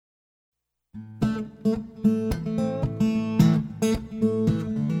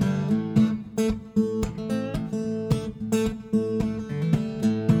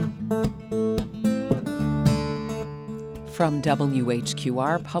From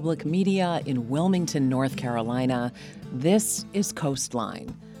WHQR Public Media in Wilmington, North Carolina, this is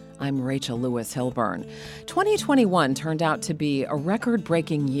Coastline. I'm Rachel Lewis Hilburn. 2021 turned out to be a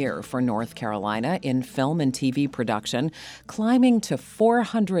record-breaking year for North Carolina in film and TV production, climbing to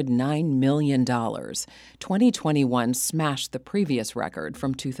 $409 million. 2021 smashed the previous record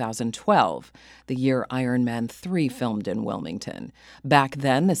from 2012, the year Iron Man 3 filmed in Wilmington. Back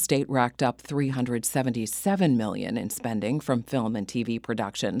then, the state racked up $377 million in spending from film and TV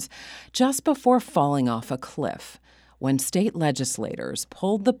productions, just before falling off a cliff when state legislators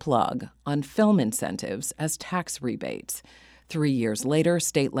pulled the plug on film incentives as tax rebates. 3 years later,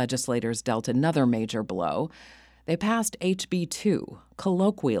 state legislators dealt another major blow. They passed HB 2,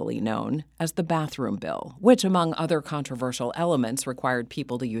 colloquially known as the bathroom bill, which, among other controversial elements, required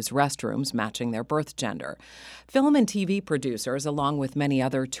people to use restrooms matching their birth gender. Film and TV producers, along with many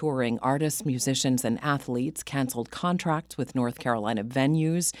other touring artists, musicians, and athletes, canceled contracts with North Carolina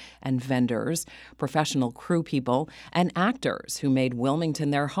venues and vendors, professional crew people, and actors who made Wilmington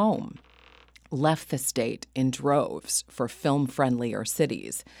their home left the state in droves for film-friendlier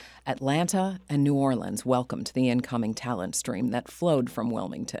cities. Atlanta and New Orleans welcomed the incoming talent stream that flowed from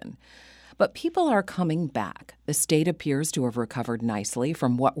Wilmington. But people are coming back. The state appears to have recovered nicely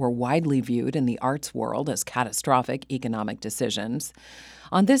from what were widely viewed in the arts world as catastrophic economic decisions.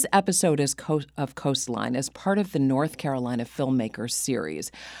 On this episode of Coastline, as part of the North Carolina Filmmakers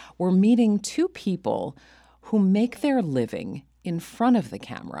series, we're meeting two people who make their living in front of the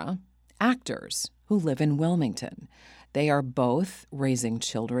camera, actors who live in Wilmington. They are both raising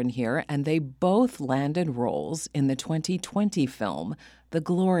children here, and they both landed roles in the 2020 film The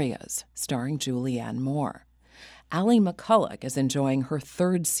Glorias, starring Julianne Moore. Allie McCulloch is enjoying her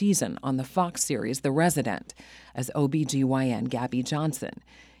third season on the Fox series The Resident as OBGYN Gabby Johnson.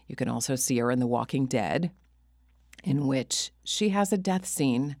 You can also see her in The Walking Dead, in which she has a death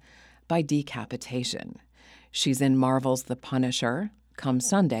scene by decapitation. She's in Marvel's The Punisher, come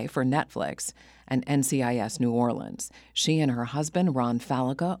Sunday for Netflix, and NCIS New Orleans. She and her husband, Ron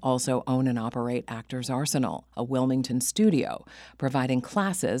Fallica, also own and operate Actors Arsenal, a Wilmington studio, providing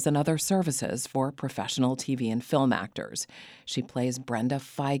classes and other services for professional TV and film actors. She plays Brenda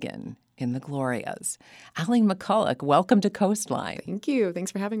Feigen in The Glorias. Allie McCulloch, welcome to Coastline. Thank you.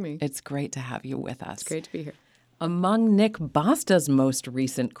 Thanks for having me. It's great to have you with us. It's great to be here. Among Nick Basta's most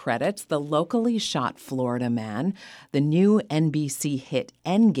recent credits, the locally shot Florida Man, the new NBC hit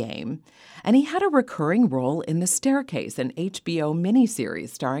Endgame, and he had a recurring role in The Staircase, an HBO miniseries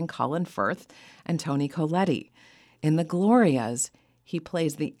starring Colin Firth and Toni Collette. In The Glorias, he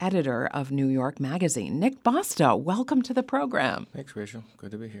plays the editor of New York Magazine. Nick Basta, welcome to the program. Thanks, Rachel.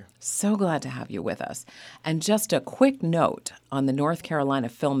 Good to be here. So glad to have you with us. And just a quick note on the North Carolina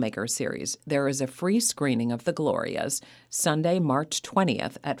Filmmakers series. There is a free screening of The Glorias Sunday, March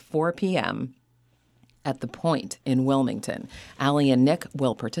 20th at 4 p.m. at The Point in Wilmington. Allie and Nick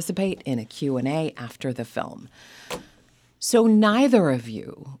will participate in a Q&A after the film. So neither of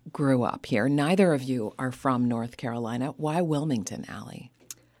you grew up here. Neither of you are from North Carolina. Why Wilmington, Allie?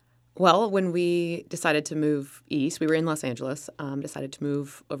 Well, when we decided to move east, we were in Los Angeles, decided to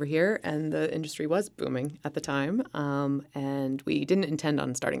move over here, and the industry was booming at the time. And we didn't intend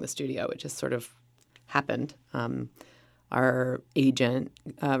on starting the studio. It just sort of happened. Our agent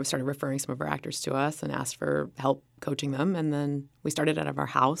started referring some of our actors to us and asked for help coaching them. And then we started out of our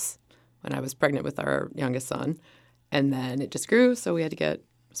house when I was pregnant with our youngest son. And then it just grew, so we had to get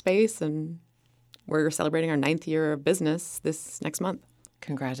space, and we're celebrating our 9th year of business this next month.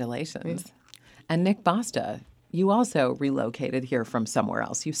 Congratulations. Yeah. And Nick Basta, you also relocated here from somewhere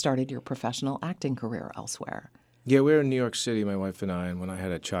else. You started your professional acting career elsewhere. Yeah, we were in New York City, my wife and I, and when I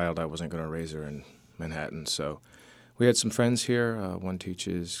had a child, I wasn't going to raise her in Manhattan. So we had some friends here. One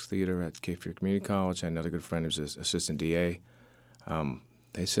teaches theater at Cape Fear Community College, and another good friend who's an assistant DA.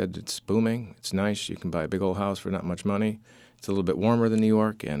 They said it's booming, it's nice, you can buy a big old house for not much money. It's a little bit warmer than New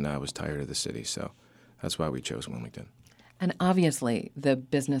York, and I was tired of the city, so that's why we chose Wilmington. And obviously, the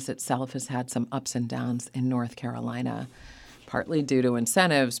business itself has had some ups and downs in North Carolina, partly due to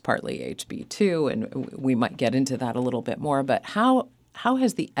incentives, partly HB 2, and we might get into that a little bit more. But how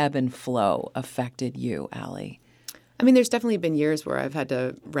has the ebb and flow affected you, Allie? I mean, there's definitely been years where I've had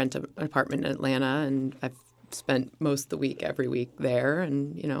to rent an apartment in Atlanta, and I've spent most of the week every week there,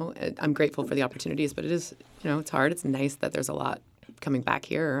 and I'm grateful for the opportunities, but it is, it's hard. It's nice that there's a lot coming back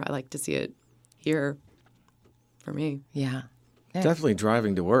here. I like to see it here for me. Yeah. Definitely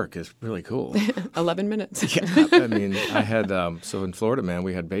driving to work is really cool. 11 minutes. Yeah, I mean, I had, so in Florida, man,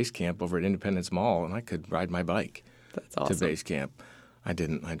 we had base camp over at Independence Mall, and I could ride my bike That's awesome. to base camp. I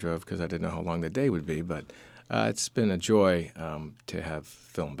didn't. I drove because I didn't know how long the day would be, but It's been a joy to have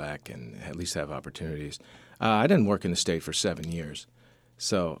film back and at least have opportunities. I didn't work in the state for 7 years,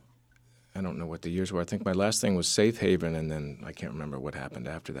 so I don't know what the years were. I think my last thing was Safe Haven, and then I can't remember what happened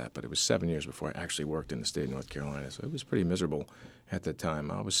after that, but it was 7 years before I actually worked in the state of North Carolina, so it was pretty miserable at the time.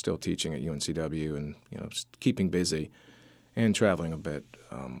 I was still teaching at UNCW and keeping busy and traveling a bit.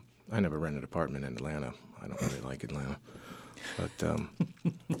 I never rented an apartment in Atlanta. I don't really like Atlanta, but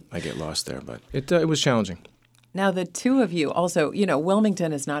I get lost there. But it was challenging. Now, the two of you also,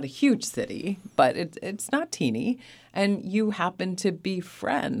 Wilmington is not a huge city, but it's not teeny, and you happen to be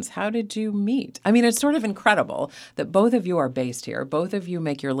friends. How did you meet? I mean, it's sort of incredible that both of you are based here. Both of you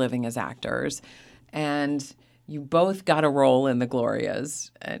make your living as actors, and you both got a role in the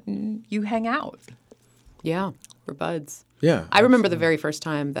Glorias, and you hang out. Yeah, we're buds. Yeah. I remember the very first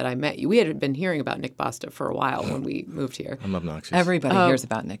time that I met you. We had been hearing about Nick Basta for a while when we moved here. I'm obnoxious. Everybody hears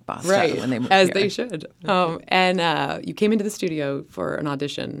about Nick Basta when they move as here. they should. And you came into the studio for an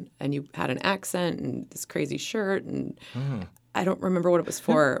audition, and you had an accent and this crazy shirt, and I don't remember what it was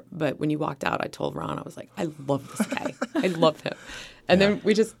for, but when you walked out, I told Ron, I was like, I love this guy. I love him. And then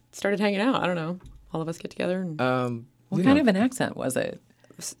we just started hanging out. I don't know. All of us get together. And What kind of an accent was it?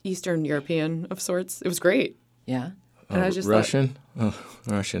 Eastern European of sorts. It was great. Yeah. And I just Russian?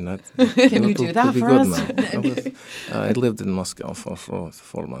 Russian. Can you do that for us? I lived in Moscow for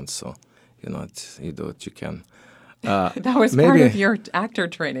 4 months, so you do what you can. That was part of your actor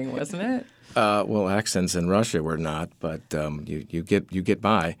training, wasn't it? Well, accents in Russia were not, but you get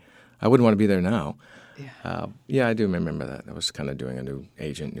by. I wouldn't want to be there now. Yeah, I do remember that. I was kind of doing a new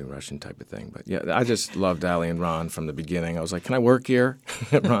agent, new Russian type of thing. But yeah, I just loved Ali and Ron from the beginning. I was like, can I work here?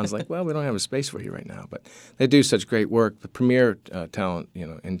 Ron's like, well, we don't have a space for you right now. But they do such great work. The premier talent,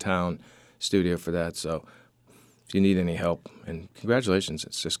 in town studio for that. So if you need any help, and congratulations,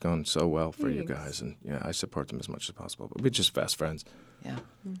 it's just going so well for you guys. And I support them as much as possible. But we're just fast friends. Yeah.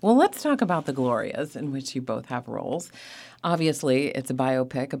 Well, let's talk about the Glorias, in which you both have roles. Obviously, it's a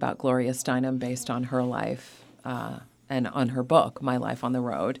biopic about Gloria Steinem based on her life and on her book, My Life on the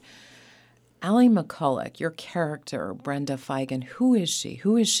Road. Ali McCulloch, your character, Brenda Feigen, who is she?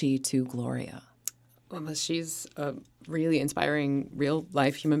 Who is she to Gloria? Well, she's a really inspiring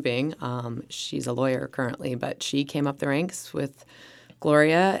real-life human being. She's a lawyer currently, but she came up the ranks with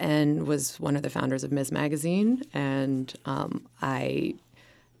Gloria and was one of the founders of Ms. Magazine. And I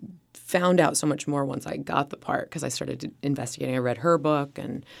found out so much more once I got the part because I started investigating. I read her book,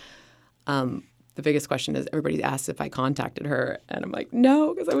 and the biggest question is everybody asks if I contacted her, and I'm like,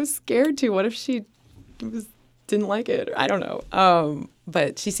 no, because I was scared to. What if she didn't like it? I don't know.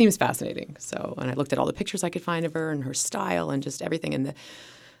 But she seems fascinating. So, and I looked at all the pictures I could find of her and her style and just everything, and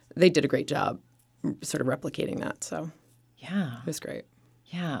they did a great job sort of replicating that. So yeah, it was great.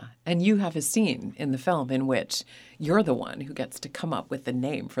 Yeah. And you have a scene in the film in which you're the one who gets to come up with the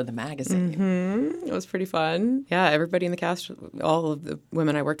name for the magazine. Mm-hmm. It was pretty fun. Yeah, everybody in the cast, all of the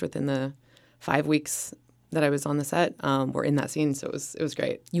women I worked with in the 5 weeks that I was on the set were in that scene, so it was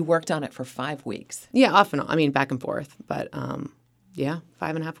great. You worked on it for 5 weeks. Yeah, off and on. I mean, back and forth. But,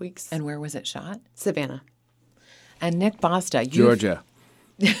 5.5 weeks. And where was it shot? Savannah. And Nick Basta. Georgia.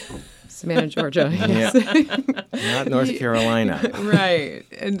 Savannah, Georgia. Yes. Yeah. Not North Carolina. Right.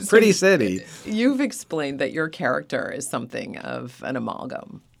 And so pretty city. You've explained that your character is something of an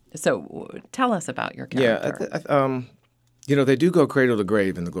amalgam. So tell us about your character. Yeah, they do go cradle to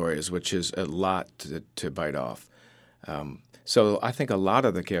grave in the Glorias, which is a lot to bite off. So I think a lot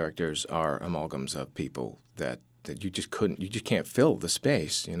of the characters are amalgams of people that you just can't fill the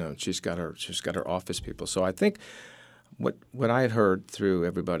space. She's got her office people. So I think what I had heard through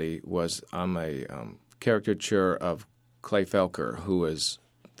everybody was I'm a caricature of Clay Felker, who was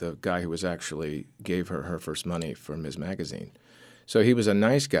the guy who was actually gave her first money for Ms. Magazine. So he was a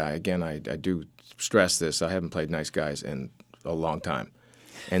nice guy. Again, I do stress this. I haven't played nice guys in a long time.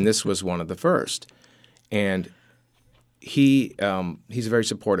 And this was one of the first. And he's a very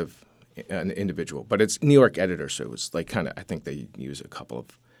supportive individual. But it's New York editor, so it was like kind of, I think they use a couple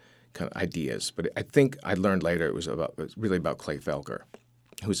of kind of ideas. But I think I learned later it was really about Clay Felker,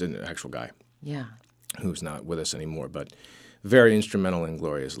 who's an actual guy. Yeah. Who's not with us anymore, but very instrumental in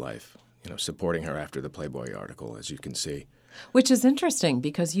Gloria's life, supporting her after the Playboy article, as you can see. Which is interesting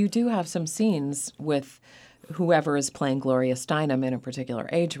because you do have some scenes with whoever is playing Gloria Steinem in a particular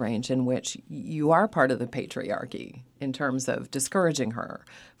age range in which you are part of the patriarchy in terms of discouraging her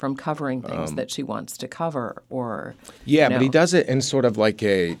from covering things that she wants to cover or... Yeah, but he does it in sort of like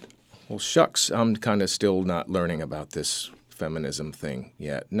well, shucks, I'm kind of still not learning about this feminism thing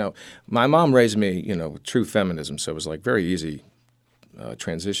yet. No, my mom raised me, with true feminism, so it was like very easy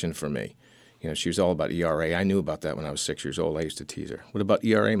transition for me. She was all about ERA. I knew about that when I was 6 years old. I used to tease her. What about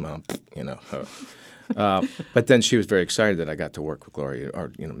ERA, Mom? But then she was very excited that I got to work with Gloria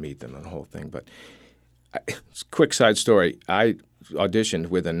or, meet them and the whole thing. But quick side story. I auditioned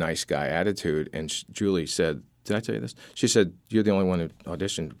with a nice guy attitude, and Julie said, did I tell you this? She said, you're the only one who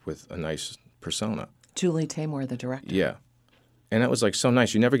auditioned with a nice persona. Julie Taymor, the director. Yeah. And that was like so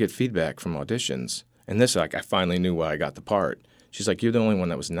nice. You never get feedback from auditions. And this, I finally knew why I got the part. She's like, you're the only one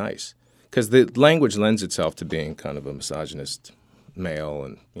that was nice. Because the language lends itself to being kind of a misogynist male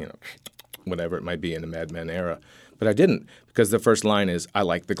and, whatever it might be in the Mad Men era. But I didn't, because the first line is, I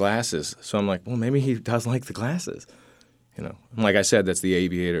like the glasses. So I'm like, well, maybe he does like the glasses. And like I said, that's the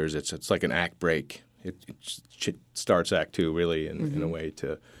Aviators. It's like an act break. It starts Act 2 really in a way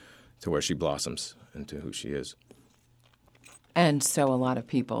to where she blossoms into who she is. And so a lot of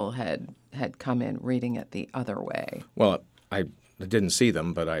people had come in reading it the other way. Well, I didn't see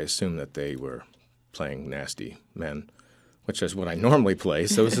them, but I assumed that they were playing nasty men, which is what I normally play.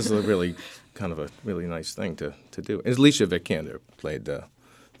 So this is a really kind of a really nice thing to do. And Alicia Vikander played the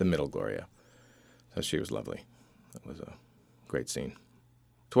middle Gloria. So she was lovely. That was a great scene.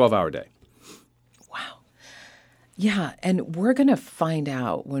 12-hour day. Wow. Yeah, and we're going to find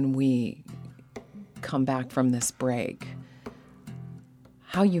out when we come back from this break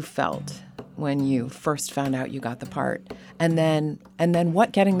how you felt when you first found out you got the part, and then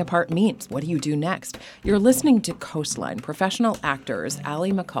what getting the part means. What do you do next? You're listening to Coastline. Professional actors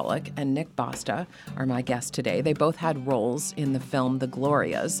Ali McCulloch and Nick Basta are my guests today. They both had roles in the film The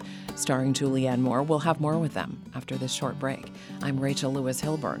Glorias, starring Julianne Moore. We'll have more with them after this short break. I'm Rachel Lewis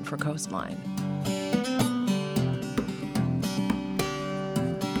Hilburn for Coastline.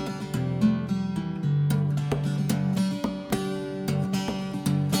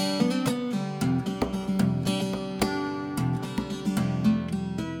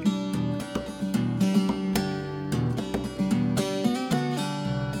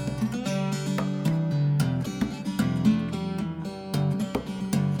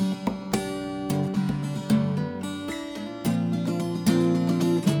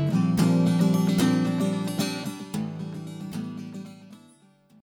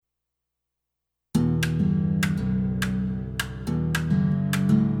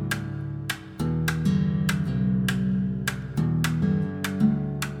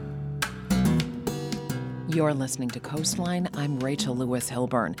 You're listening to Coastline. I'm Rachel Lewis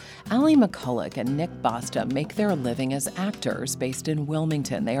Hilburn. Ali McCulloch and Nick Basta make their living as actors based in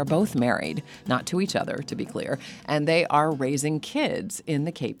Wilmington. They are both married, not to each other, to be clear, and they are raising kids in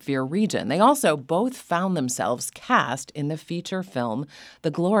the Cape Fear region. They also both found themselves cast in the feature film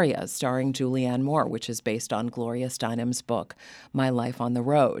The Glorias, starring Julianne Moore, which is based on Gloria Steinem's book, My Life on the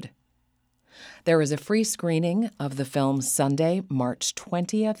Road. There is a free screening of the film Sunday, March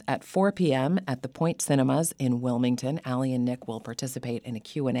 20th at 4 p.m. at the Point Cinemas in Wilmington. Ali and Nick will participate in a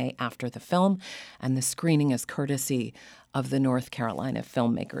Q&A after the film, and the screening is courtesy of the North Carolina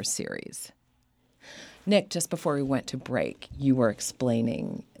Filmmakers Series. Nick, just before we went to break, you were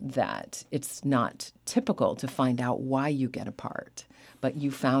explaining that it's not typical to find out why you get a part, but you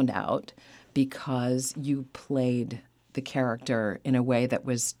found out because you played the character in a way that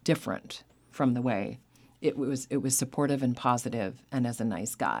was different from the way it was supportive and positive and as a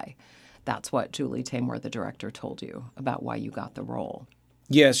nice guy. That's what Julie Taymor, the director, told you about why you got the role.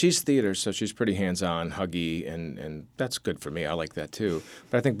 Yeah, she's theater, so she's pretty hands-on, huggy, and that's good for me. I like that too.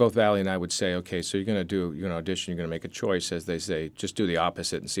 But I think both Ali and I would say, okay, so you're going to audition, you're going to make a choice, as they say, just do the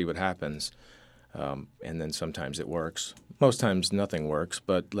opposite and see what happens. And then sometimes it works. Most times nothing works,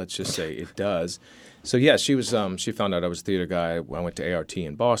 but let's just say it does. So yeah, she was. She found out I was a theater guy. I went to ART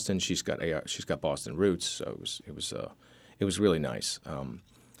in Boston. She's got Boston roots, so it was really nice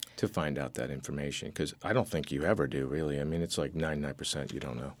to find out that information, because I don't think you ever do, really. I mean, it's like 99% you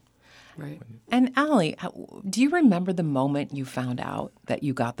don't know. Right. And Ali, do you remember the moment you found out that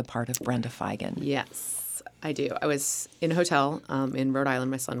you got the part of Brenda Feigen? Yes, I do. I was in a hotel in Rhode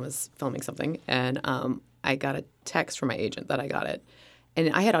Island. My son was filming something, and I got a text from my agent that I got it. And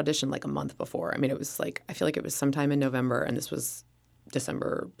I had auditioned like a month before. I mean, it was like, I feel like it was sometime in November, and this was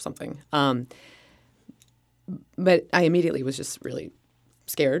December something. But I immediately was just really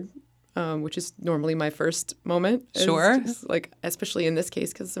scared, which is normally my first moment. Sure. Just, like, especially in this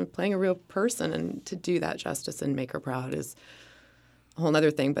case, because I'm playing a real person, and to do that justice and make her proud is a whole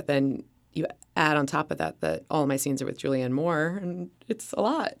other thing. But then you add on top of that all my scenes are with Julianne Moore, and it's a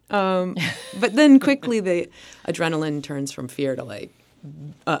lot. But then quickly the adrenaline turns from fear to like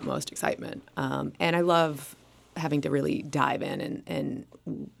utmost excitement. And I love having to really dive in and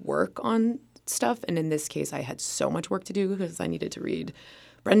work on stuff. And in this case, I had so much work to do because I needed to read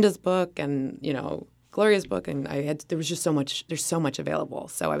Brenda's book and, Gloria's book, and there's so much available.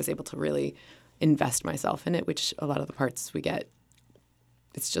 So I was able to really invest myself in it, which a lot of the parts we get,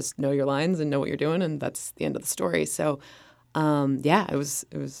 it's just know your lines and know what you're doing, and that's the end of the story. So, it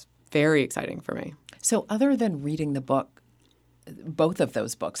was very exciting for me. So other than reading the book, both of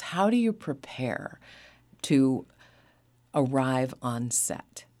those books, how do you prepare to arrive on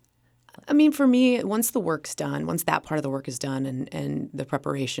set? I mean, for me, once the work's done, once that part of the work is done and the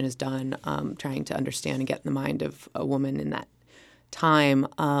preparation is done, trying to understand and get in the mind of a woman in that time,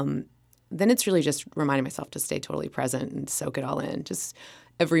 then it's really just reminding myself to stay totally present and soak it all in. Just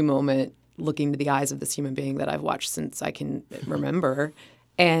every moment looking into the eyes of this human being that I've watched since I can remember.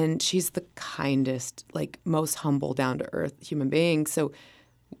 And she's the kindest, most humble, down-to-earth human being. So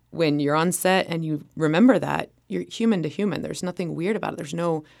when you're on set and you remember that, you're human to human. There's nothing weird about it. There's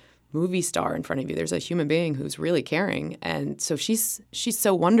no movie star in front of you. There's a human being who's really caring. And so she's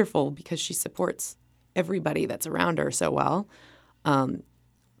so wonderful because she supports everybody that's around her so well. And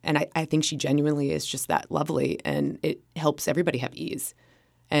I think she genuinely is just that lovely, and it helps everybody have ease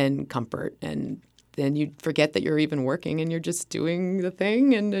and comfort. And then you forget that you're even working and you're just doing the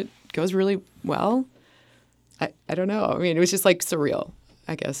thing, and it goes really well. I don't know. I mean, it was just surreal,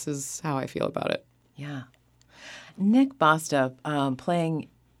 I guess, is how I feel about it. Yeah. Nick Basta, playing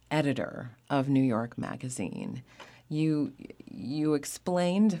editor of New York Magazine, you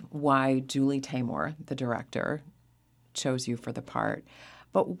explained why Julie Taymor, the director, chose you for the part.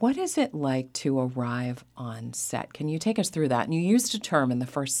 But what is it like to arrive on set? Can you take us through that? And you used a term in the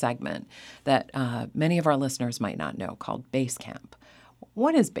first segment that many of our listeners might not know called base camp.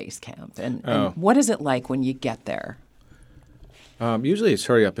 What is base camp, and what is it like when you get there? Usually it's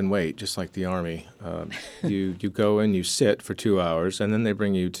hurry up and wait, just like the Army. You go in, you sit for 2 hours, and then they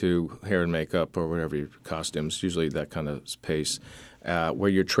bring you to hair and makeup or whatever your costumes, usually that kind of pace, where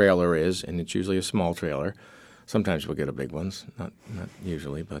your trailer is, and it's usually a small trailer. Sometimes we'll get a big ones, not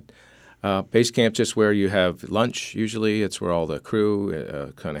usually, but base camp's just where you have lunch. Usually it's where all the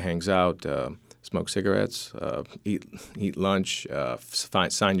crew kind of hangs out, smoke cigarettes, eat lunch,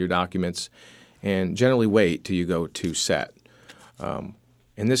 sign your documents, and generally wait till you go to set.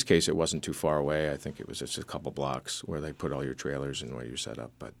 In this case, it wasn't too far away. I think it was just a couple blocks where they put all your trailers and where you're set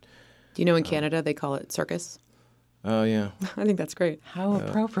up. But do you know in Canada they call it circus? Oh, yeah. I think that's great. How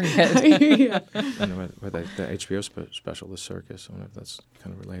appropriate. Yeah. I know the HBO special, The Circus. I wonder if that's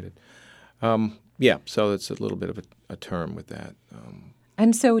kind of related. So it's a little bit of a term with that.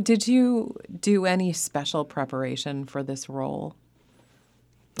 And so did you do any special preparation for this role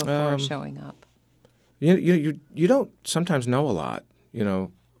before showing up? You don't sometimes know a lot.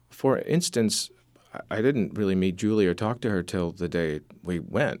 For instance, I didn't really meet Julie or talk to her till the day we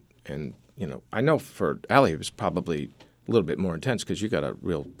went. And, I know for Allie it was probably a little bit more intense because you got a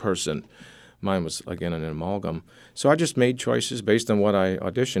real person. Mine was, again, an amalgam. So I just made choices based on what I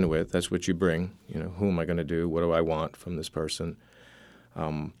auditioned with. That's what you bring. Who am I going to do? What do I want from this person?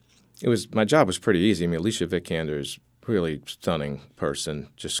 My job was pretty easy. I mean, Alicia Vikander's really stunning person,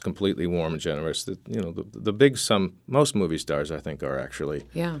 just completely warm and generous. Most movie stars, I think, are actually.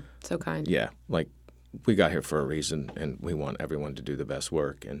 Yeah, so kind. Yeah, we got here for a reason, and we want everyone to do the best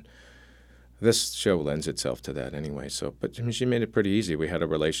work. And this show lends itself to that anyway. So, but she made it pretty easy. We had a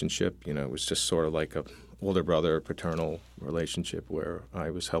relationship. It was just sort of like a older brother, paternal relationship where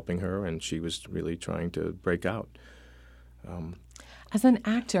I was helping her, and she was really trying to break out. As an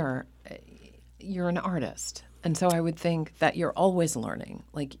actor, you're an artist. And so I would think that you're always learning.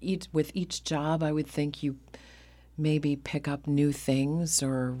 With each job, I would think you maybe pick up new things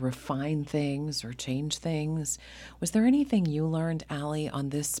or refine things or change things. Was there anything you learned, Allie, on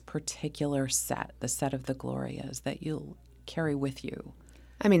this particular set, the set of the Glorias, that you'll carry with you?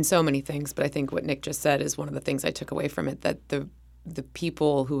 I mean, so many things, but I think what Nick just said is one of the things I took away from it, that the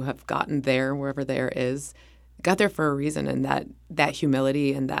people who have gotten there, wherever there is, got there for a reason, and that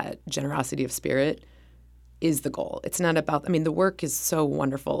humility and that generosity of spirit is the goal. It's not about, the work is so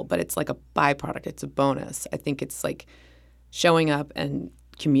wonderful, but it's like a byproduct. It's a bonus. I think it's like showing up and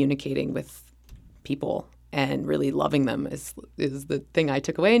communicating with people and really loving them is the thing I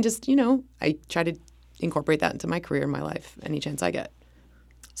took away. And just, I try to incorporate that into my career and my life any chance I get.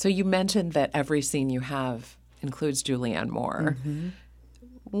 So you mentioned that every scene you have includes Julianne Moore. Mm-hmm.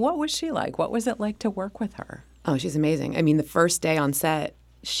 What was she like? What was it like to work with her? Oh, she's amazing. The first day on set,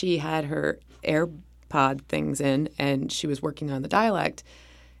 she had her AirPod things in, and she was working on the dialect,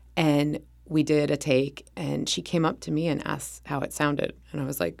 and we did a take, and she came up to me and asked how it sounded, and I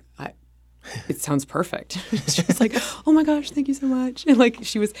was like, it sounds perfect. She was like, oh my gosh, thank you so much. And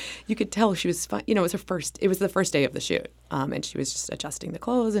like you could tell she was fun. It was the first day of the shoot. And she was just adjusting the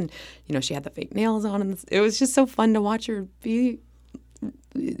clothes and, she had the fake nails on. And it was just so fun to watch her be,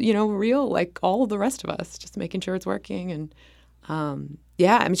 real like all the rest of us, just making sure it's working. And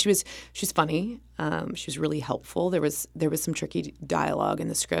she's funny. She was really helpful. There was some tricky dialogue in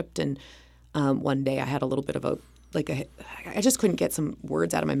the script. And one day I had a little bit of I just couldn't get some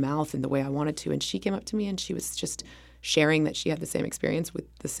words out of my mouth in the way I wanted to. And she came up to me and she was just sharing that she had the same experience with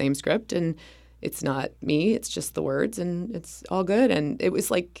the same script. And it's not me, it's just the words and it's all good. And it was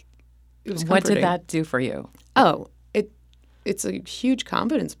comforting. What did that do for you? Oh, it's a huge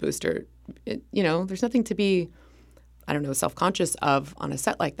confidence booster. There's nothing to be, self-conscious of on a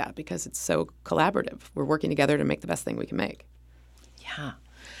set like that because it's so collaborative. We're working together to make the best thing we can make. Yeah.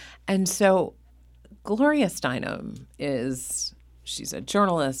 And so Gloria Steinem she's a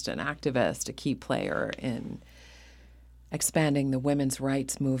journalist, an activist, a key player in expanding the women's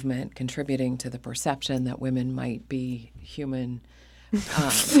rights movement, contributing to the perception that women might be human.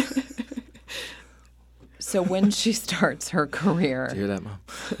 So when she starts her career, do you hear that, Mom?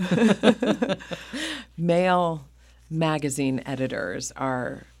 male magazine editors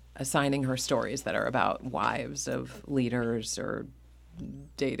are assigning her stories that are about wives of leaders or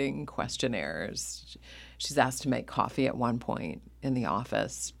dating questionnaires. She's asked to make coffee at one point in the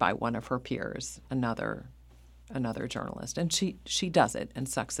office by one of her peers, another journalist, and she does it and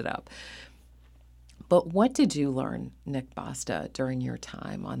sucks it up. But what did you learn, Nick Basta, during your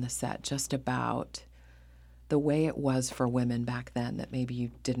time on the set, just about the way it was for women back then that maybe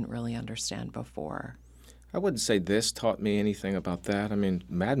you didn't really understand before? I wouldn't say this taught me anything about that. I mean,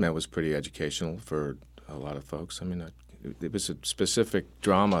 Mad Men was pretty educational for a lot of folks. I mean, it was a specific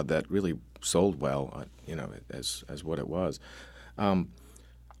drama that really sold well, as what it was. I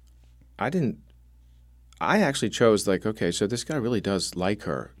actually chose okay, so this guy really does like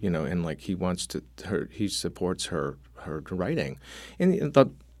her, and he supports her writing,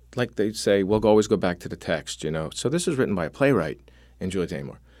 and like they say, we'll always go back to the text, So this is written by a playwright in Julie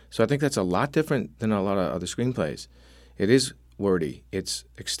Taymor. So I think that's a lot different than a lot of other screenplays. It is wordy. It's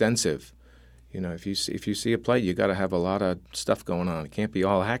extensive. If you see a play, you got to have a lot of stuff going on. It can't be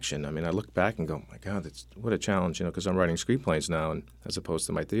all action. I mean, I look back and go, my God, what a challenge, because I'm writing screenplays now, and as opposed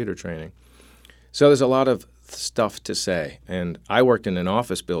to my theater training. So there's a lot of stuff to say. And I worked in an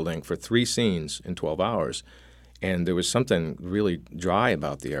office building for 3 scenes in 12 hours, and there was something really dry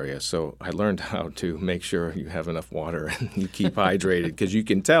about the area. So I learned how to make sure you have enough water and you keep hydrated, because you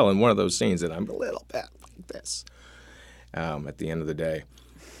can tell in one of those scenes that I'm a little bit like this at the end of the day.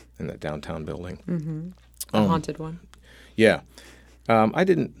 In that downtown building. Mm-hmm. The haunted one. Yeah. I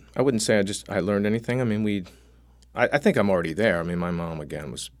wouldn't say I learned anything. I mean, I think I'm already there. I mean, my mom,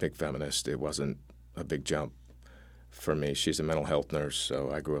 again, was a big feminist. It wasn't a big jump for me. She's a mental health nurse, so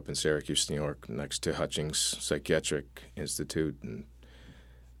I grew up in Syracuse, New York, next to Hutchings Psychiatric Institute. And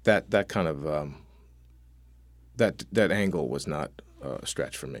that kind of, that angle was not a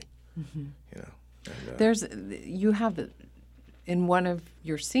stretch for me, And, you have in one of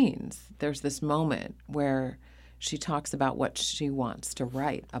your scenes, there's this moment where she talks about what she wants to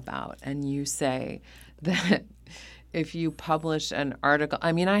write about, and you say that if you publish an article,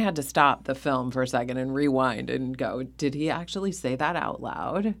 I mean, I had to stop the film for a second and rewind and go, did he actually say that out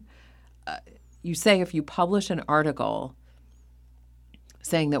loud? You say if you publish an article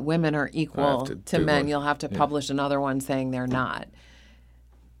saying that women are equal to men, you'll have to publish another one saying they're not.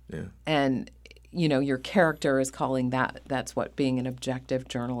 Yeah. And your character is calling that's what being an objective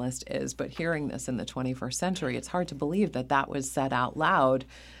journalist is. But hearing this in the 21st century, it's hard to believe that was said out loud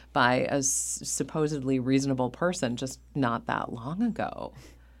by a supposedly reasonable person just not that long ago.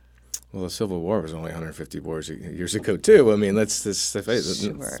 Well, the Civil War was only 150 years ago, too. I mean, let's face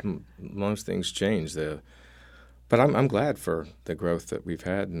it. Sure. Most things changed. But I'm glad for the growth that we've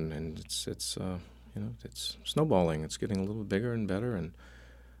had, and it's snowballing. It's getting a little bigger and better, and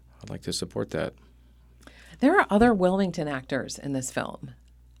I'd like to support that. There are other Wilmington actors in this film.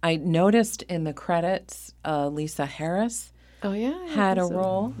 I noticed in the credits, Lisa Harris had a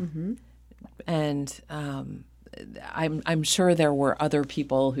role. Mm-hmm. And I'm sure there were other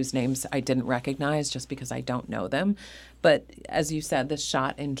people whose names I didn't recognize just because I don't know them. But as you said, this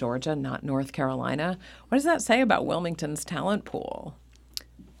shot in Georgia, not North Carolina. What does that say about Wilmington's talent pool?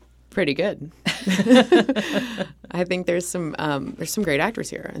 Pretty good. I think there's some great actors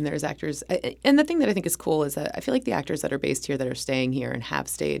here, and there's actors. And the thing that I think is cool is that I feel like the actors that are based here, that are staying here and have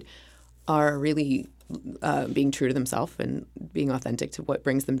stayed, are really being true to themselves and being authentic to what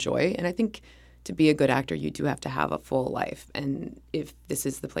brings them joy. And I think to be a good actor, you do have to have a full life. And if this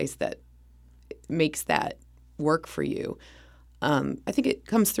is the place that makes that work for you, I think it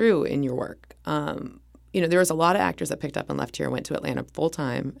comes through in your work. There was a lot of actors that picked up and left here, went to Atlanta full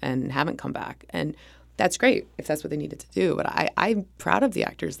time, and haven't come back. And that's great if that's what they needed to do. But I'm proud of the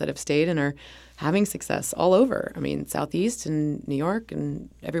actors that have stayed and are having success all over. I mean, Southeast and New York and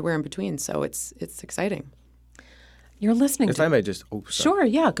everywhere in between. So it's exciting. You're listening If I may just, Sure,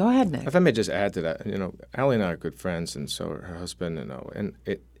 yeah, go ahead, Nick. If I may just add to that, Allie and I are good friends, and so are her husband, and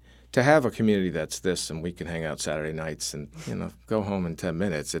to have a community that's this, and we can hang out Saturday nights and, go home in 10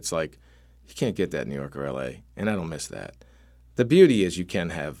 minutes, it's like, you can't get that in New York or L.A., and I don't miss that. The beauty is you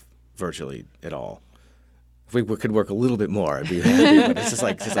can have virtually it all. If we could work a little bit more, I'd be happy, but it's just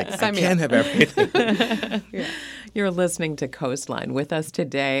like I can't have everything. Yeah. You're listening to Coastline. With us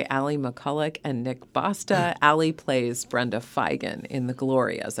today, Allie McCulloch and Nick Basta. Allie plays Brenda Feigen in The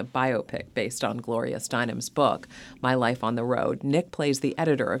Glorias, a biopic based on Gloria Steinem's book, My Life on the Road. Nick plays the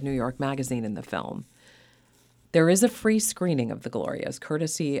editor of New York Magazine in the film. There is a free screening of The Glorias,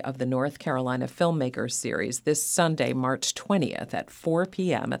 courtesy of the North Carolina Filmmakers Series, this Sunday, March 20th at 4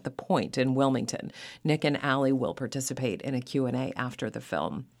 p.m. at The Point in Wilmington. Nick and Allie will participate in a Q&A after the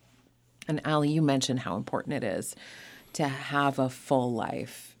film. And Allie, you mentioned how important it is to have a full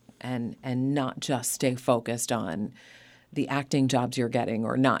life and not just stay focused on the acting jobs you're getting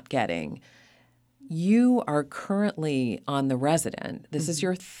or not getting. You are currently on The Resident. This is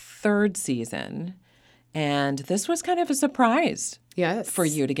your third season. And this was kind of a surprise for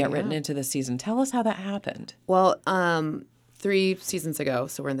you to get written into the season. Tell us how that happened. Well, 3 seasons ago,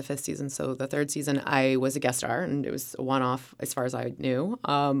 so we're in the 5th season. So the 3rd season, I was a guest star, and it was a one-off as far as I knew.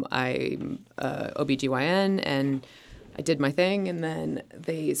 I'm OBGYN, and I did my thing, and then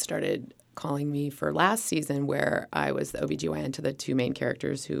they started calling me for last season where I was the OBGYN to the 2 main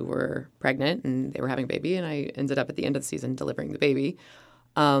characters who were pregnant, and they were having a baby, and I ended up at the end of the season delivering the baby.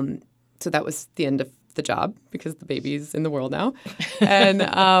 So that was the end of the job because the baby's in the world now. And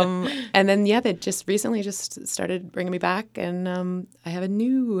then, they just recently just started bringing me back. And I have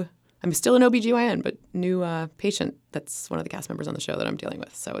I'm still an OBGYN, but new patient that's one of the cast members on the show that I'm dealing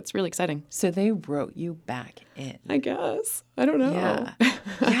with. So it's really exciting. So they wrote you back in. I guess. I don't know. Yeah.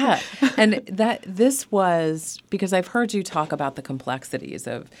 Yeah. And this was because I've heard you talk about the complexities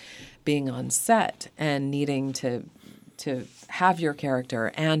of being on set and needing to have your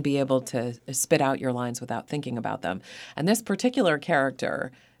character and be able to spit out your lines without thinking about them. And this particular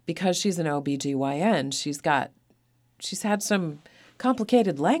character, because she's an OBGYN, she's had some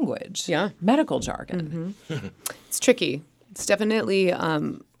complicated language, medical jargon. Mm-hmm. It's tricky. It's definitely,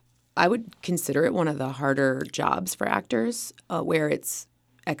 I would consider it one of the harder jobs for actors where it's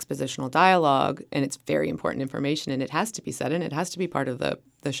expositional dialogue and it's very important information and it has to be said and it has to be part of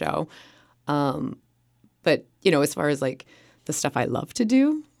the show. But, as far as like the stuff I love to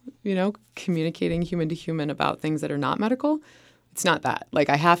do, communicating human to human about things that are not medical, it's not that. Like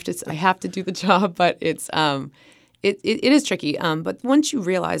I have to do the job, but it's it is tricky. But once you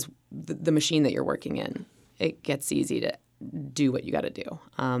realize the machine that you're working in, it gets easy to do what you got to do.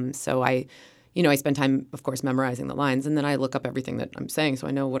 So I spend time, of course, memorizing the lines, and then I look up everything that I'm saying, so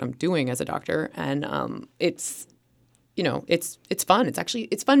I know what I'm doing as a doctor. And it's fun.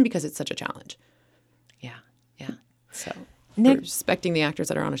 It's fun because it's such a challenge. Yeah. So Nick, respecting the actors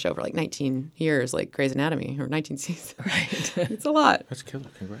that are on a show for like 19 years, like Grey's Anatomy, or 19 seasons. Right. It's a lot. That's killer.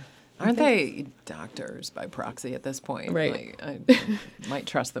 Congrats. Aren't they doctors by proxy at this point? Right. I might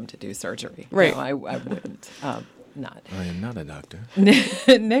trust them to do surgery. Right. No, I wouldn't. Not. I am not a doctor.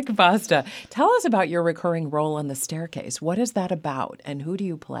 Nick Basta, tell us about your recurring role on The Staircase. What is that about, and who do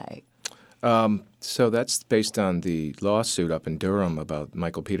you play? So that's based on the lawsuit up in Durham about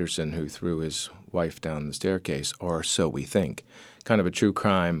Michael Peterson, who threw his wife down the staircase, or so we think. Kind of a true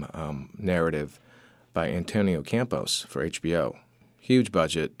crime narrative by Antonio Campos for HBO. Huge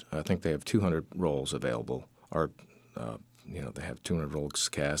budget. I think they have 200 roles available, or they have 200 roles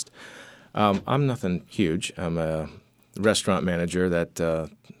cast. I'm nothing huge. I'm a restaurant manager that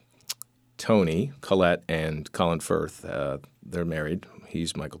Tony Collette and Colin Firth, they're married.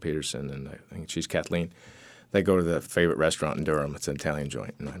 He's Michael Peterson, and I think she's Kathleen. They go to the favorite restaurant in Durham. It's an Italian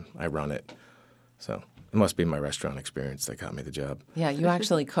joint, and I run it. So it must be my restaurant experience that got me the job. Yeah, you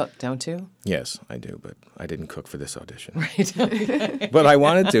actually cook, don't you? Yes, I do, but I didn't cook for this audition. Right. Okay. But I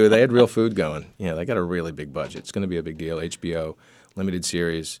wanted to. They had real food going. Yeah, they got a really big budget. It's going to be a big deal. HBO, limited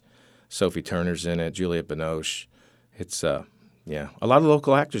series. Sophie Turner's in it. Juliette Binoche. It's, a lot of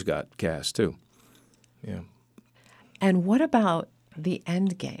local actors got cast, too. Yeah. And what about The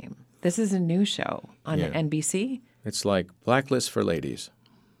End Game? This is a new show on NBC? It's like Blacklist for ladies.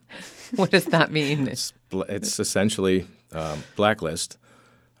 What does that mean? It's essentially Blacklist,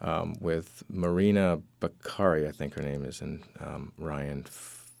 with Marina Bakari, I think her name is, and Ryan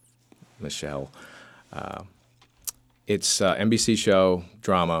Michelle. It's an NBC show,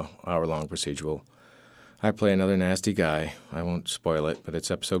 drama, hour-long procedural. I play another nasty guy. I won't spoil it, but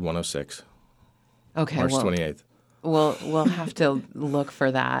it's episode 106, Okay, March well, 28th. we'll have to look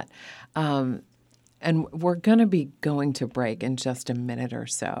for that. And we're going to be going to break in just a minute or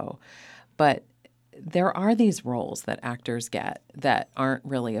so. But there are these roles that actors get that aren't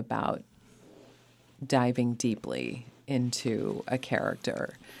really about diving deeply into a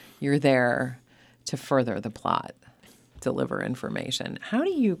character. You're there to further the plot, deliver information. How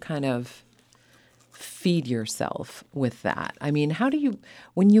do you kind of feed yourself with that? I mean, how do you,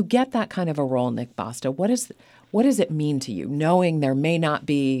 when you get that kind of a role, Nick Basta, what does it mean to you, knowing there may not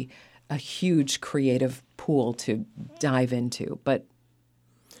be a huge creative pool to dive into, but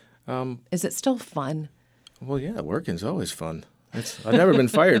is it still fun? Well, yeah, working's always fun. I've never been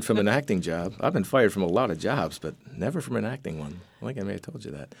fired from an acting job. I've been fired from a lot of jobs, but never from an acting one. I think I may have told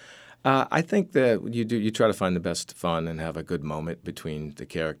you that. I think that you try to find the best fun and have a good moment between the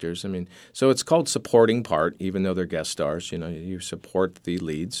characters. I mean, so it's called supporting part, even though they're guest stars. You know, you support the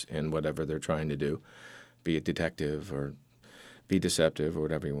leads in whatever they're trying to do, be it detective or be deceptive or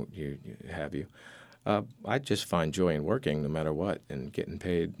whatever you have you. I just find joy in working no matter what and getting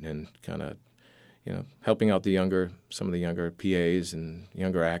paid and kind of, you know, helping out some of the younger PAs and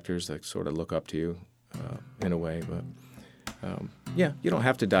younger actors that sort of look up to you in a way. But yeah, you don't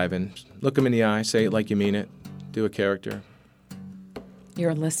have to dive in. Look them in the eye, say it like you mean it, do a character.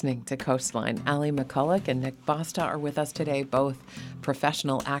 You're listening to Coastline. Ali McCulloch and Nick Basta are with us today, both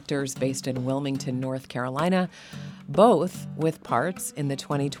professional actors based in Wilmington, North Carolina, both with parts in the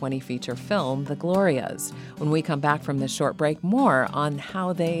 2020 feature film, The Glorias. When we come back from this short break, more on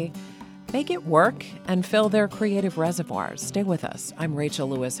how they make it work and fill their creative reservoirs. Stay with us. I'm Rachel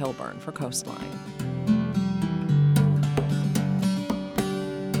Lewis Hilburn for Coastline.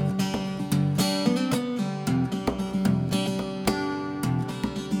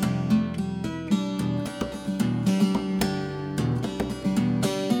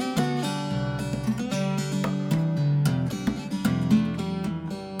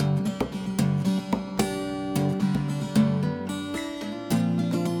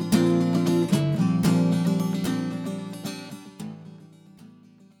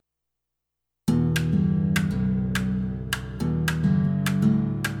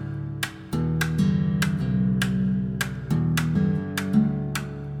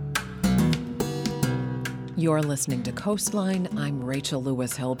 You're listening to Coastline. I'm Rachel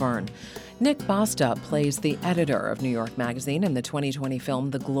Lewis Hilburn. Nick Basta plays the editor of New York Magazine in the 2020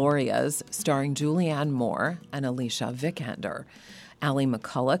 film The Glorias, starring Julianne Moore and Alicia Vikander. Ali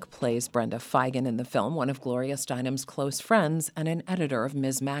McCulloch plays Brenda Feigen in the film, one of Gloria Steinem's close friends and an editor of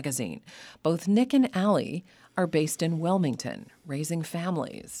Ms. Magazine. Both Nick and Ali are based in Wilmington, raising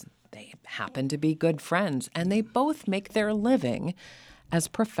families. They happen to be good friends, and they both make their living as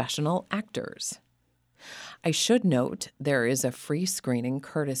professional actors. I should note there is a free screening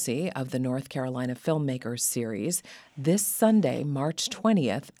courtesy of the North Carolina Filmmakers Series this Sunday, March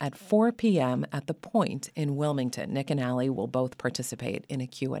 20th at 4 p.m. at The Point in Wilmington. Nick and Ali will both participate in a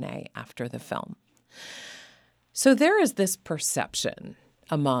Q&A after the film. So there is this perception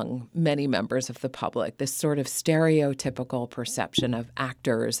among many members of the public, this sort of stereotypical perception of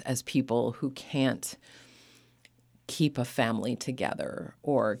actors as people who can't keep a family together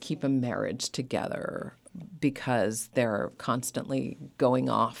or keep a marriage together because they're constantly going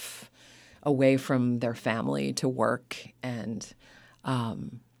off away from their family to work and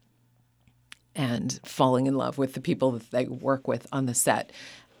falling in love with the people that they work with on the set.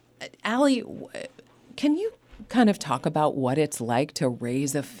 Ali, can you kind of talk about what it's like to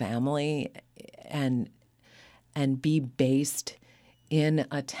raise a family and be based in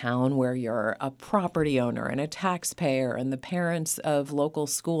a town where you're a property owner and a taxpayer and the parents of local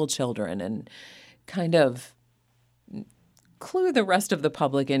school children, and kind of clue the rest of the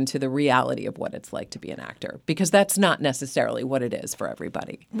public into the reality of what it's like to be an actor, because that's not necessarily what it is for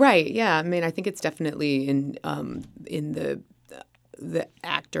everybody. Right. Yeah. I mean, I think it's definitely in the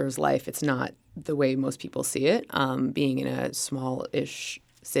actor's life. It's not the way most people see it. Being in a small-ish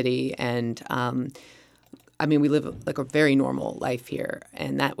city, and I mean, we live like a very normal life here,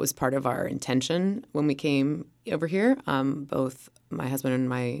 and that was part of our intention when we came over here. Both my husband and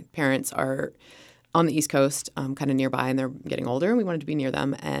my parents are on the East Coast, kind of nearby, and they're getting older, and we wanted to be near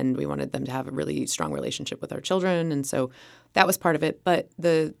them, and we wanted them to have a really strong relationship with our children, and so that was part of it. But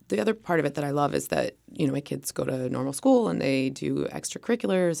the other part of it that I love is that, you know, my kids go to normal school, and they do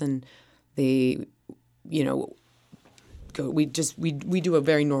extracurriculars, and they, you know, we do a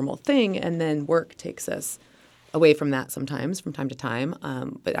very normal thing, and then work takes us away from that sometimes, from time to time.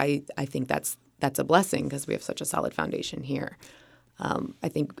 But I think that's a blessing because we have such a solid foundation here. I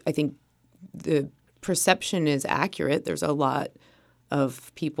think the perception is accurate. There's a lot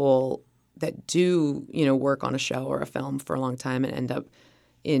of people that do, work on a show or a film for a long time and end up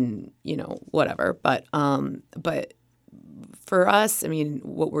in, whatever. But for us, I mean,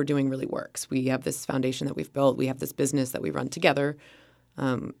 what we're doing really works. We have this foundation that we've built. We have this business that we run together,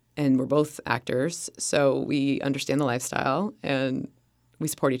 and we're both actors. So we understand the lifestyle, and we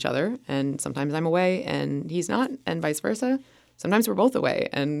support each other. And sometimes I'm away and he's not, and vice versa. Sometimes we're both away,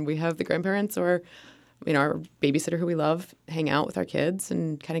 and we have the grandparents or our babysitter who we love hang out with our kids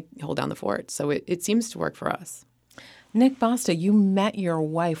and kind of hold down the fort. So it seems to work for us. Nick Basta, you met your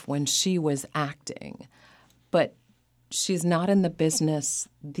wife when she was acting, but she's not in the business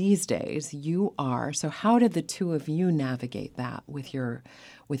these days. You are. So how did the two of you navigate that with your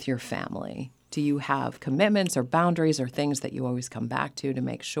family? Do you have commitments or boundaries or things that you always come back to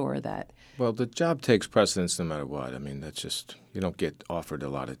make sure that? Well, the job takes precedence no matter what. I mean, that's just, you don't get offered a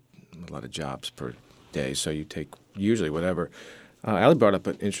lot of jobs per day, so you take usually whatever. Allie brought up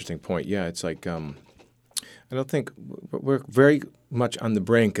an interesting point. Yeah, it's like I don't think we're very much on the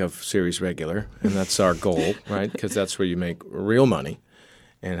brink of series regular, and that's our goal, right? Because that's where you make real money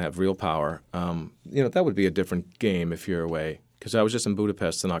and have real power. That would be a different game if you're away. Because I was just in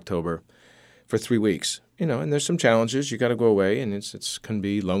Budapest in October for 3 weeks, and there's some challenges. You got to go away, and it can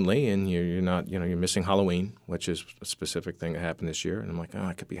be lonely, and you're not, you're missing Halloween, which is a specific thing that happened this year. And I'm like,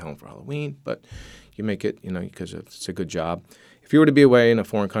 I could be home for Halloween, but you make it, because it's a good job. If you were to be away in a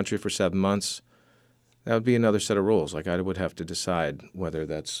foreign country for 7 months, that would be another set of rules. Like I would have to decide whether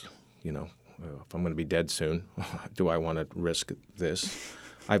that's, if I'm going to be dead soon, do I want to risk this?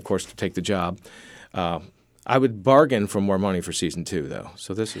 I, of course, take the job. I would bargain for more money for season 2, though.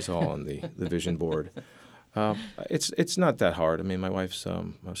 So this is all on the vision board. It's not that hard. I mean, my wife's a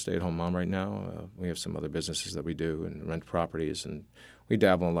stay-at-home mom right now. We have some other businesses that we do and rent properties, and we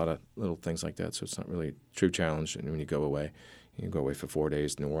dabble in a lot of little things like that. So it's not really a true challenge. And when you go away for 4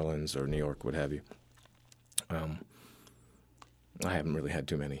 days, New Orleans or New York, what have you. I haven't really had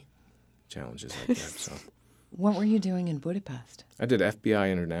too many challenges like that. So, what were you doing in Budapest? I did FBI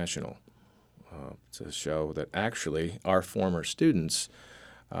International. It's a show that actually our former students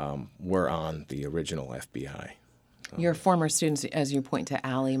were on the original FBI. Your former students, as you point to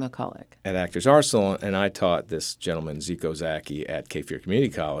Allie McCulloch. At Actors Arsenal, and I taught this gentleman, Zico Zaki, at Cape Fear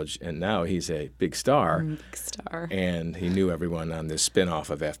Community College, and now he's a big star. Big star. And he knew everyone on this spin-off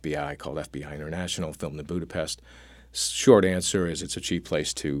of FBI called FBI International, filmed in Budapest. Short answer is it's a cheap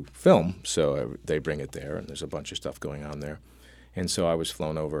place to film, so they bring it there, and there's a bunch of stuff going on there. And so I was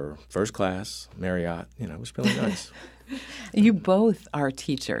flown over first class, Marriott. It was really nice. You both are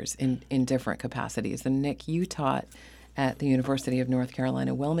teachers in different capacities. And Nick, you taught at the University of North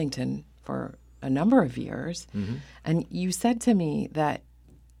Carolina, Wilmington for a number of years. Mm-hmm. And you said to me that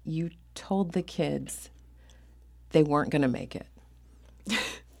you told the kids they weren't going to make it.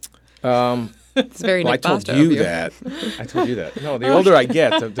 It's very Nick Basta I told you that. I told you that. No, the older I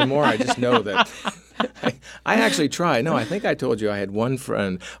get, the more I just know that. I actually try. No, I think I told you I had one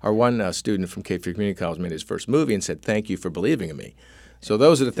friend or one student from Cape Fear Community College made his first movie and said, "Thank you for believing in me." So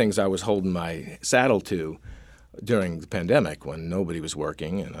those are the things I was holding my saddle to during the pandemic when nobody was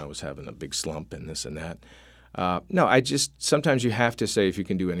working and I was having a big slump and this and that. No, sometimes you have to say if you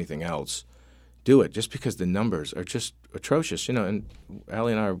can do anything else, do it, just because the numbers are just atrocious. And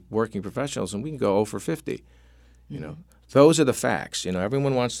Allie and I are working professionals, and we can go 0 for 50, Those are the facts.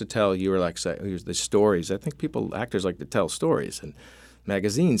 Everyone wants to tell you the stories. I think actors like to tell stories, and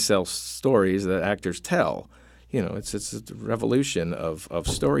magazines sell stories that actors tell. It's a revolution of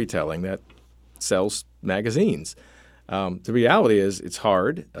storytelling that sells magazines. The reality is it's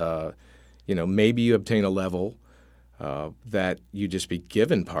hard. Maybe you obtain a level that you just be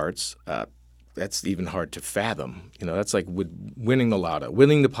given parts. That's even hard to fathom. That's like winning the lotto.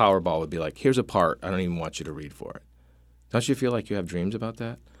 Winning the Powerball would be like, here's a part. I don't even want you to read for it. Don't you feel like you have dreams about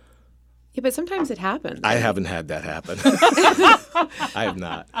that? Yeah, but sometimes it happens. I haven't had that happen. I have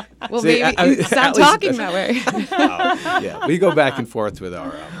not. Well, maybe stop talking that way. Yeah, we go back and forth with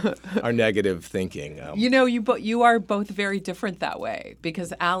our negative thinking. You are both very different that way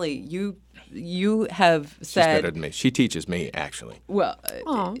because Allie, you have said she's better than me. She teaches me actually. Well,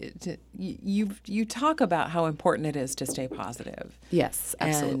 you talk about how important it is to stay positive. Yes,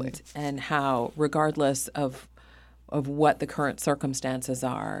 absolutely, and how regardless of what the current circumstances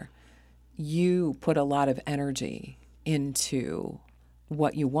are, you put a lot of energy into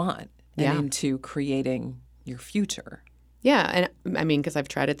what you want and into creating your future. Yeah, and I mean, because I've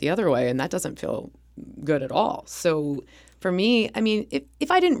tried it the other way, and that doesn't feel good at all. So for me, I mean,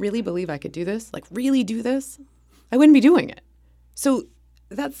 if I didn't really believe I could do this, like really do this, I wouldn't be doing it. So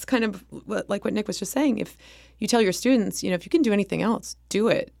that's kind of like what Nick was just saying. If you tell your students, if you can do anything else, do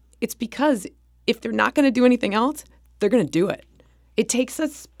it. It's because if they're not going to do anything else, they're going to do it. It takes a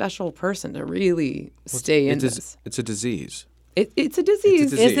special person to really stay in this. It's a disease. It's a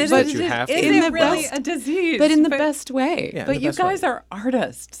disease. It's a disease. Is that it, you have to is do. it really a disease? But in the best way. Yeah, in But the you best way. guys are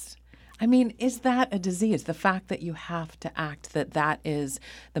artists. I mean, is that a disease? The fact that you have to act, that is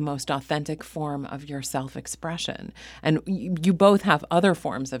the most authentic form of your self-expression. And you both have other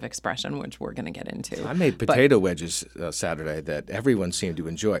forms of expression, which we're going to get into. I made potato wedges Saturday that everyone seemed to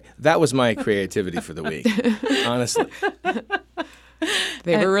enjoy. That was my creativity for the week, honestly.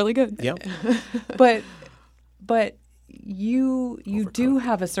 They were really good. Yep. But you do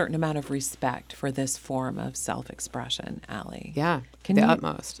have a certain amount of respect for this form of self-expression, Allie. Yeah, Can the you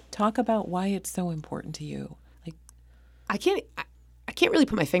utmost. talk about why it's so important to you? Like, I can't really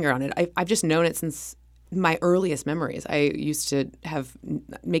put my finger on it. I've just known it since my earliest memories. I used to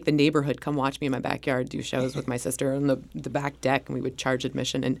make the neighborhood come watch me in my backyard do shows with my sister on the back deck, and we would charge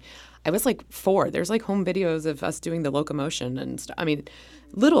admission. And I was like 4. There's like home videos of us doing the locomotion and stuff. I mean,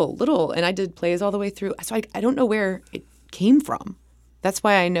 little, and I did plays all the way through. So I don't know where it came from. That's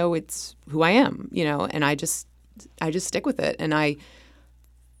why I know it's who I am, and I just stick with it, and I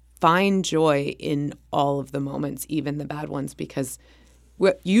find joy in all of the moments, even the bad ones, because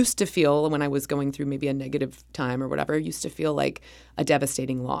what used to feel when I was going through maybe a negative time or whatever, used to feel like a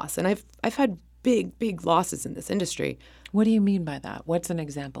devastating loss. And I've had big losses in this industry. what do you mean by that? What's an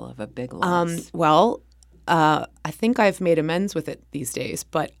example of a big loss? I think I've made amends with it these days,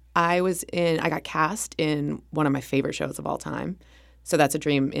 but I got cast in one of my favorite shows of all time. So that's a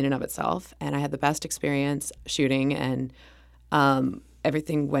dream in and of itself. And I had the best experience shooting, and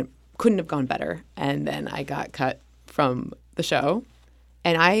everything couldn't have gone better. And then I got cut from the show.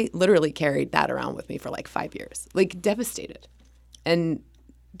 And I literally carried that around with me for like 5 years, like devastated. And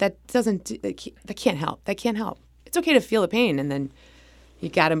that can't help. That can't help. It's okay to feel the pain, and then you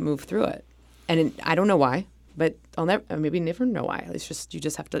got to move through it. And I don't know why, but I'll maybe never know why. It's just, you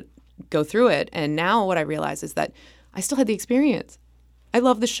just have to go through it. And now what I realize is that I still had the experience. I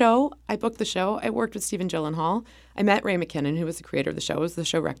love the show. I booked the show. I worked with Stephen Gyllenhaal. I met Ray McKinnon, who was the creator of the show. It was the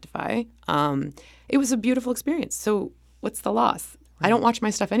show Rectify. It was a beautiful experience. So what's the loss? I don't watch my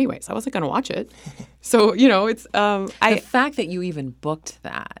stuff anyways. I wasn't going to watch it. So, it's... the fact that you even booked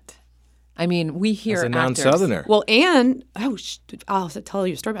that. I mean, we hear As a actors... non-Southerner. Well, and... I'll tell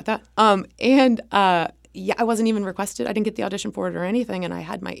you a story about that. I wasn't even requested. I didn't get the audition for it or anything. And I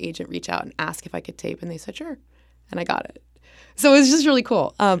had my agent reach out and ask if I could tape. And they said, sure. And I got it. So it was just really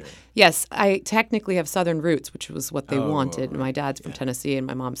cool. Yes, I technically have Southern roots, which was what they wanted. My dad's from Tennessee, and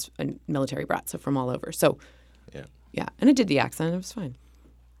my mom's a military brat, so from all over. So... Yeah, and I did the accent. It was fine.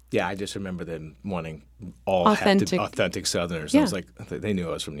 Yeah, I just remember them wanting all authentic Southerners. Yeah. I was like, they knew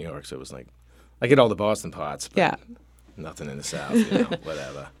I was from New York, so it was like, I get all the Boston parts, but nothing in the South,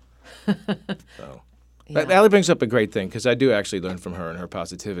 whatever. So, Yeah. Allie brings up a great thing, because I do actually learn from her and her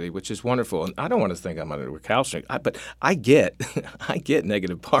positivity, which is wonderful. And I don't want to think I'm under a recalcitrant, but I get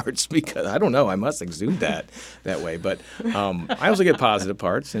negative parts, because I don't know, I must exude that way. But I also get positive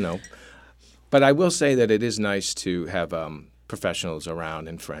parts, But I will say that it is nice to have professionals around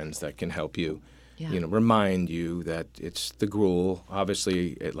and friends that can help you, remind you that it's the gruel.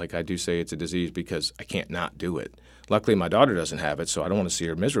 Obviously, like I do say, it's a disease because I can't not do it. Luckily, my daughter doesn't have it, so I don't want to see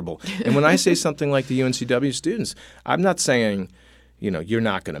her miserable. And when I say something like the UNCW students, I'm not saying, you're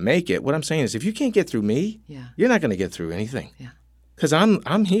not going to make it. What I'm saying is, if you can't get through me, you're not going to get through anything. Yeah. Because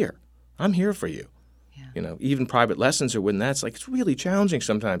I'm here. I'm here for you. Even private lessons or when that's like, it's really challenging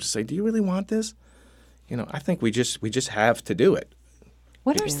sometimes to say, do you really want this? I think we just have to do it.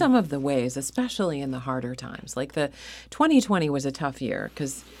 What are some of the ways, especially in the harder times? Like the 2020 was a tough year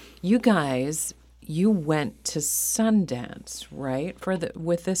because you guys, you went to Sundance, right,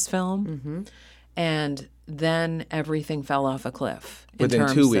 with this film? Mm-hmm. And then everything fell off a cliff Within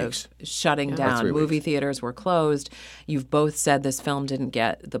 2 weeks. Of shutting down. Movie theaters were closed. You've both said this film didn't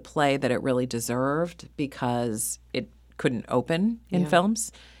get the play that it really deserved because it couldn't open in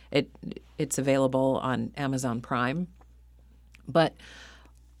films. It's available on Amazon Prime. But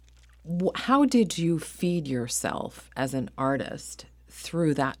how did you feed yourself as an artist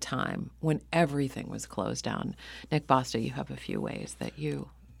through that time when everything was closed down? Nick Basta, you have a few ways that you...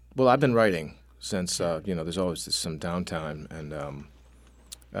 Well, I've been writing since, there's always some downtime. And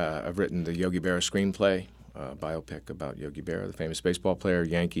I've written the Yogi Berra screenplay, biopic about Yogi Berra, the famous baseball player,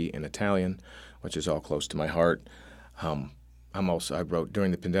 Yankee and Italian, which is all close to my heart. I wrote,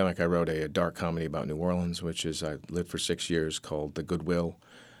 during the pandemic, I wrote a dark comedy about New Orleans, which is, I lived for 6 years, called The Goodwill.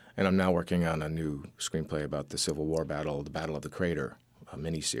 And I'm now working on a new screenplay about the Civil War battle, the Battle of the Crater, a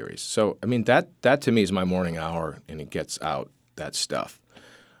miniseries. So, I mean, that to me is my morning hour, and it gets out that stuff.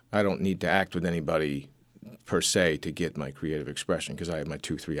 I don't need to act with anybody per se to get my creative expression, because I have my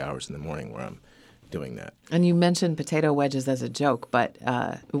 2-3 hours in the morning where I'm doing that. And you mentioned potato wedges as a joke, but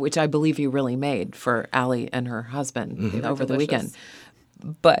which I believe you really made for Allie and her husband over the weekend.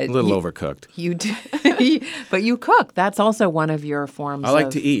 But A little overcooked. You do, but you cook. That's also one of your forms. I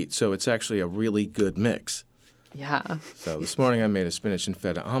like to eat, so it's actually a really good mix. Yeah. So this morning I made a spinach and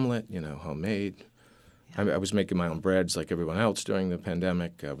feta omelet, homemade. I was making my own breads like everyone else during the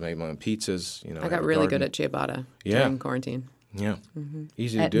pandemic. I made my own pizzas. I got really good at ciabatta during quarantine. Yeah.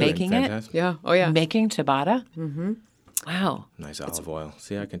 Easy to At do. making it? Fantastic. Yeah. Oh, yeah. Making ciabatta? Mm-hmm. Wow. Nice olive oil.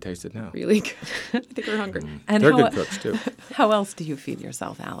 See, I can taste it now. Really good. I think we're hungry. And They're good cooks, too. How else do you feed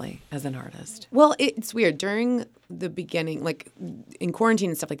yourself, Allie, as an artist? Well, it's weird. During the beginning, like in quarantine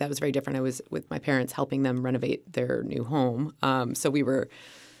and stuff like that, it was very different. I was with my parents helping them renovate their new home. So we were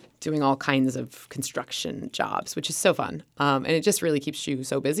doing all kinds of construction jobs, which is so fun. And it just really keeps you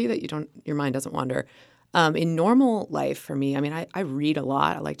so busy that your mind doesn't wander. In normal life for me, I mean, I read a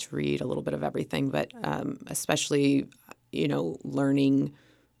lot. I like to read a little bit of everything, but especially, learning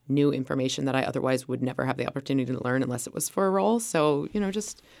new information that I otherwise would never have the opportunity to learn unless it was for a role. So,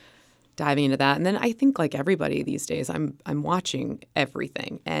 just diving into that. And then I think like everybody these days, I'm watching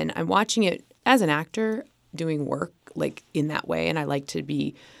everything. And I'm watching it as an actor doing work like in that way. And I like to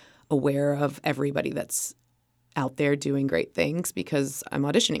be aware of everybody that's out there doing great things because I'm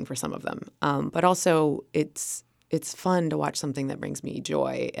auditioning for some of them. But also it's fun to watch something that brings me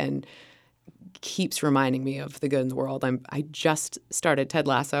joy and keeps reminding me of the good in the world. I just started Ted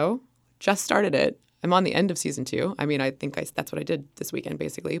Lasso, just started it. I'm on the end of season 2. I mean, I think that's what I did this weekend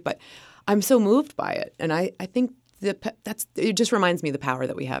basically, but I'm so moved by it. And I think it just reminds me of the power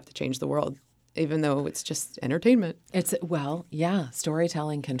that we have to change the world, even though it's just entertainment.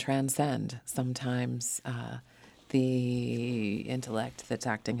 Storytelling can transcend sometimes the intellect that's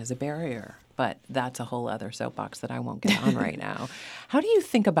acting as a barrier. But that's a whole other soapbox that I won't get on right now. How do you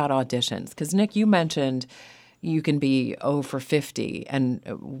think about auditions? Because, Nick, you mentioned you can be 0 for 50. And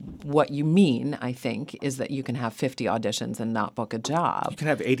what you mean, I think, is that you can have 50 auditions and not book a job. You can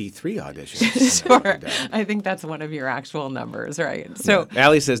have 83 auditions. Sure. I think that's one of your actual numbers, right? So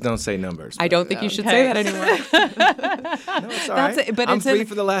Allie says don't say numbers. I don't think you should say that anymore. No, it's all right. But I'm free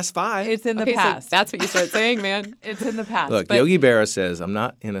for the last 5. It's in the Okay, past. so that's what you start saying, man. It's in the past. Look, but, Yogi Berra says, I'm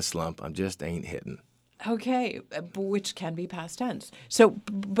not in a slump. I'm just ain't hitting. Okay, which can be past tense. So,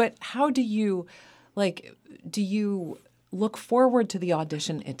 but how do you look forward to the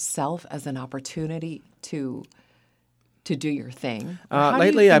audition itself as an opportunity to do your thing?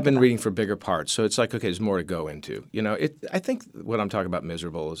 Lately, I've been reading for bigger parts, so it's like, okay, there's more to go into. I think what I'm talking about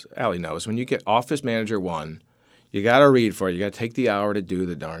miserable is, Allie knows, when you get Office Manager 1, you got to read for it. You got to take the hour to do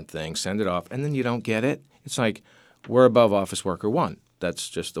the darn thing, send it off, and then you don't get it. It's like, we're above Office Worker 1. That's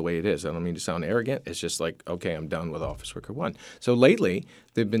just the way it is. I don't mean to sound arrogant. It's just like, okay, I'm done with Office Worker 1. So lately,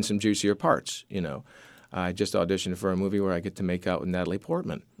 there have been some juicier parts, I just auditioned for a movie where I get to make out with Natalie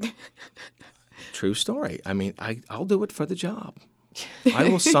Portman. True story. I mean, I'll do it for the job. I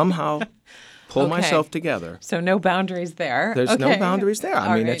will somehow pull myself together. So no boundaries there. There's no boundaries there.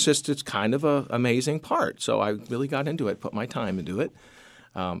 I mean, right. it's kind of an amazing part. So I really got into it, put my time into it.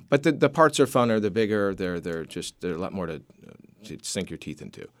 But the parts are funner, they're bigger, they're a lot more to sink your teeth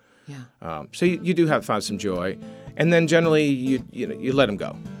into. Yeah. So you do find some joy, and then generally you let them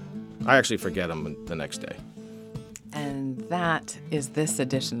go. I actually forget them the next day. And that is this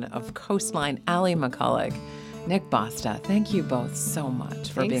edition of Coastline. Allie McCulloch, Nick Basta, thank you both so much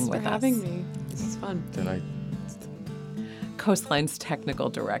for being with us. Thanks for having me. This is fun. Coastline's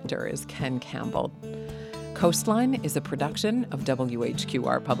technical director is Ken Campbell. Coastline is a production of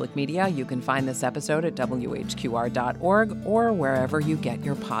WHQR Public Media. You can find this episode at WHQR.org or wherever you get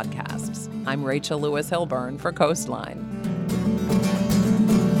your podcasts. I'm Rachel Lewis Hilburn for Coastline.